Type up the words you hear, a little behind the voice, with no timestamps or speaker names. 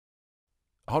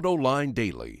Autoline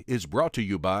Daily is brought to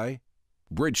you by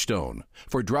Bridgestone.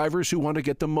 For drivers who want to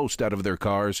get the most out of their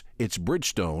cars, it's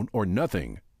Bridgestone or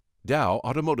nothing. Dow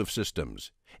Automotive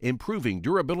Systems, improving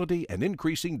durability and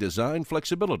increasing design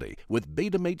flexibility with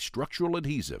Betamate structural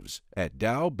adhesives at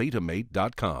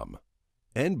dowbetamate.com.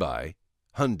 And by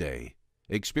Hyundai.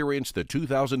 Experience the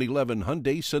 2011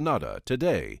 Hyundai Sonata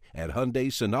today at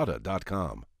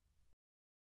HyundaiSonata.com.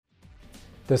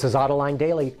 This is Autoline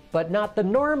Daily, but not the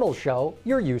normal show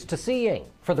you're used to seeing.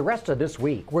 For the rest of this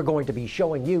week, we're going to be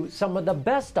showing you some of the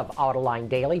best of Autoline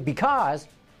Daily because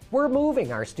we're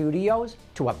moving our studios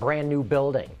to a brand new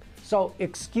building. So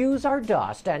excuse our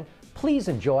dust and please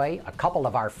enjoy a couple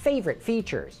of our favorite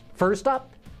features. First up,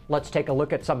 let's take a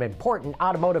look at some important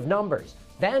automotive numbers.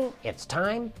 Then it's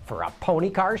time for a pony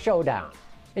car showdown.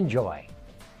 Enjoy.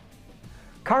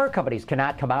 Car companies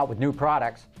cannot come out with new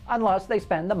products unless they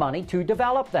spend the money to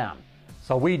develop them.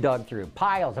 So we dug through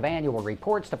piles of annual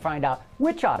reports to find out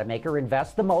which automaker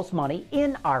invests the most money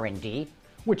in R&D,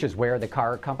 which is where the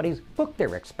car companies book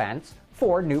their expense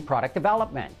for new product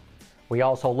development. We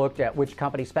also looked at which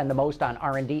companies spend the most on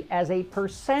R&D as a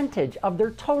percentage of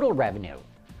their total revenue.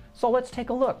 So let's take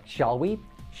a look, shall we?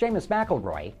 Seamus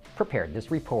McElroy prepared this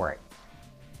report.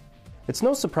 It's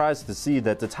no surprise to see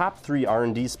that the top 3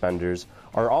 R&D spenders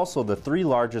are also the 3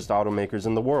 largest automakers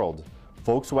in the world: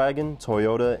 Volkswagen,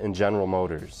 Toyota, and General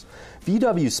Motors.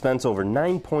 VW spent over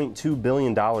 $9.2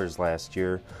 billion last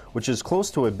year, which is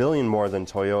close to $1 billion more than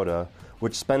Toyota,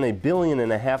 which spent $1.5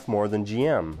 billion more than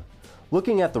GM.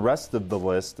 Looking at the rest of the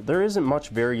list, there isn't much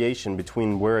variation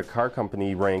between where a car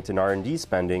company ranked in R&D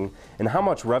spending and how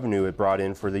much revenue it brought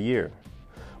in for the year.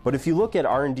 But if you look at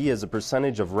R&D as a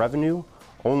percentage of revenue,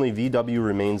 only VW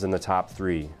remains in the top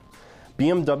 3.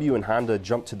 BMW and Honda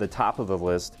jumped to the top of the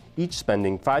list, each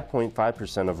spending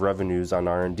 5.5% of revenues on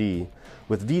R&D,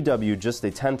 with VW just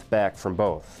a tenth back from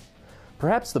both.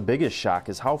 Perhaps the biggest shock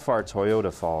is how far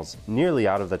Toyota falls, nearly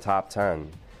out of the top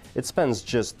 10. It spends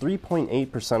just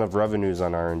 3.8% of revenues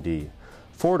on R&D.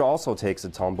 Ford also takes a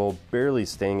tumble, barely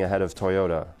staying ahead of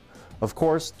Toyota. Of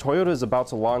course, Toyota is about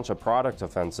to launch a product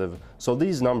offensive, so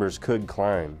these numbers could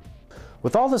climb.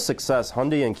 With all the success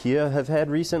Hyundai and Kia have had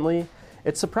recently,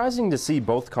 it's surprising to see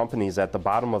both companies at the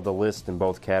bottom of the list in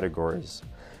both categories.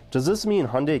 Does this mean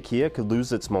Hyundai Kia could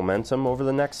lose its momentum over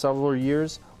the next several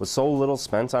years with so little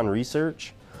spent on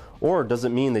research? Or does it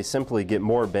mean they simply get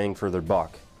more bang for their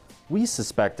buck? We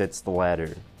suspect it's the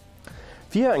latter.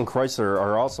 Fiat and Chrysler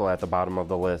are also at the bottom of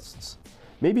the lists.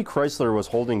 Maybe Chrysler was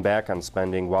holding back on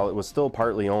spending while it was still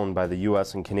partly owned by the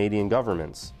US and Canadian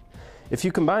governments. If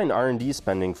you combine R&D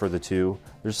spending for the two,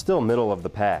 they're still middle of the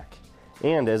pack.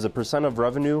 And as a percent of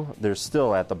revenue, they're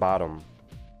still at the bottom.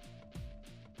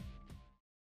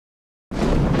 For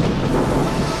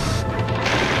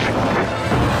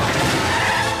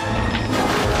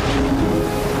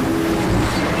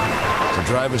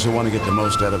drivers who want to get the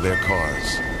most out of their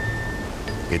cars,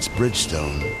 it's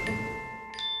Bridgestone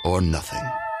or nothing.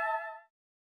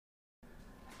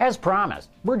 As promised,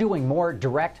 we're doing more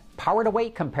direct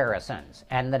power-to-weight comparisons,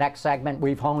 and the next segment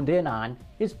we've honed in on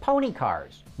is pony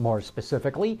cars, more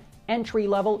specifically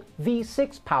entry-level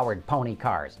V6-powered pony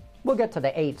cars. We'll get to the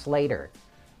 8s later.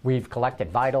 We've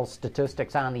collected vital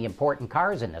statistics on the important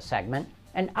cars in this segment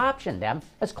and optioned them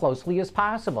as closely as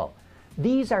possible.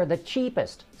 These are the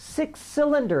cheapest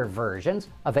 6-cylinder versions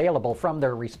available from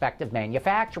their respective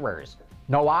manufacturers.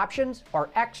 No options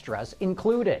or extras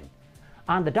included.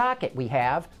 On the docket we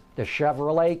have the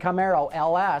Chevrolet Camaro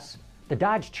LS, the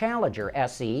Dodge Challenger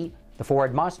SE, the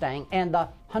Ford Mustang, and the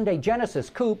Hyundai Genesis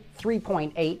Coupe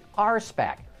 3.8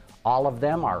 R-Spec. All of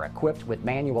them are equipped with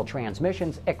manual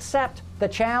transmissions except the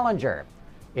Challenger.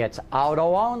 It's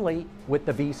auto only with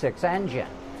the V6 engine.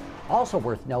 Also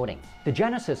worth noting, the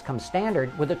Genesis comes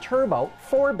standard with a turbo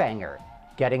 4-banger.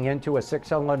 Getting into a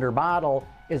 6-cylinder model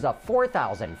is a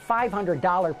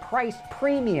 $4,500 price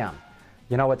premium.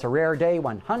 You know, it's a rare day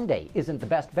when Hyundai isn't the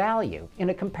best value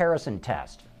in a comparison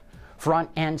test. Front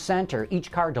and center,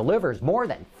 each car delivers more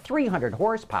than 300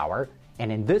 horsepower, and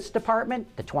in this department,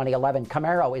 the 2011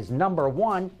 Camaro is number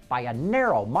 1 by a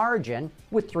narrow margin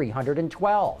with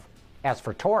 312. As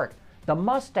for torque, the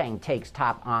Mustang takes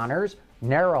top honors,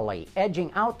 narrowly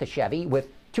edging out the Chevy with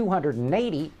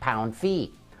 280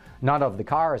 pound-feet. None of the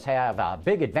cars have a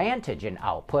big advantage in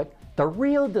output. The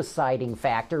real deciding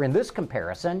factor in this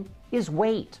comparison is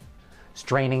weight.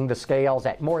 Straining the scales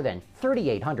at more than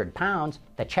 3,800 pounds,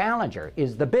 the Challenger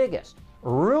is the biggest,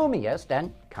 roomiest,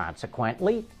 and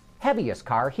consequently heaviest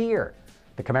car here.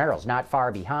 The Camaro's not far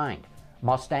behind.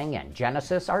 Mustang and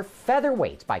Genesis are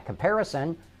featherweights by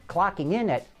comparison, clocking in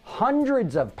at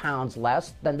hundreds of pounds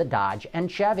less than the Dodge and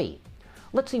Chevy.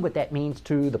 Let's see what that means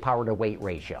to the power-to-weight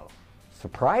ratio.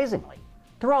 Surprisingly,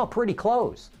 they're all pretty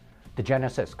close. The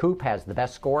Genesis Coupe has the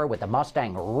best score with the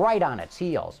Mustang right on its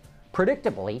heels.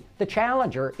 Predictably, the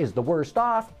Challenger is the worst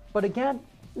off, but again,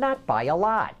 not by a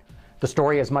lot. The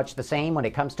story is much the same when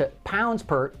it comes to pounds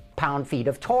per pound-feet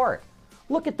of torque.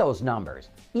 Look at those numbers.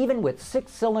 Even with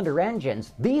 6-cylinder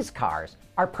engines, these cars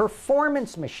are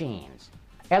performance machines.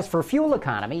 As for fuel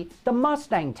economy, the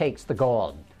Mustang takes the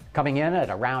gold, coming in at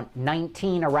around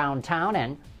 19 around town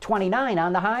and 29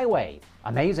 on the highway.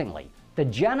 Amazingly, the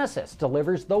Genesis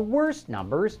delivers the worst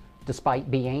numbers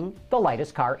despite being the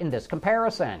lightest car in this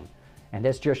comparison. And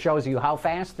this just shows you how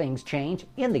fast things change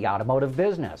in the automotive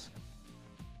business.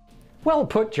 Well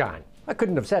put, John. I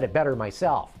couldn't have said it better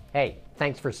myself. Hey,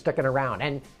 thanks for sticking around,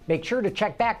 and make sure to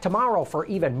check back tomorrow for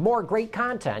even more great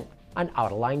content on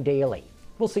Autoline Daily.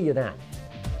 We'll see you then.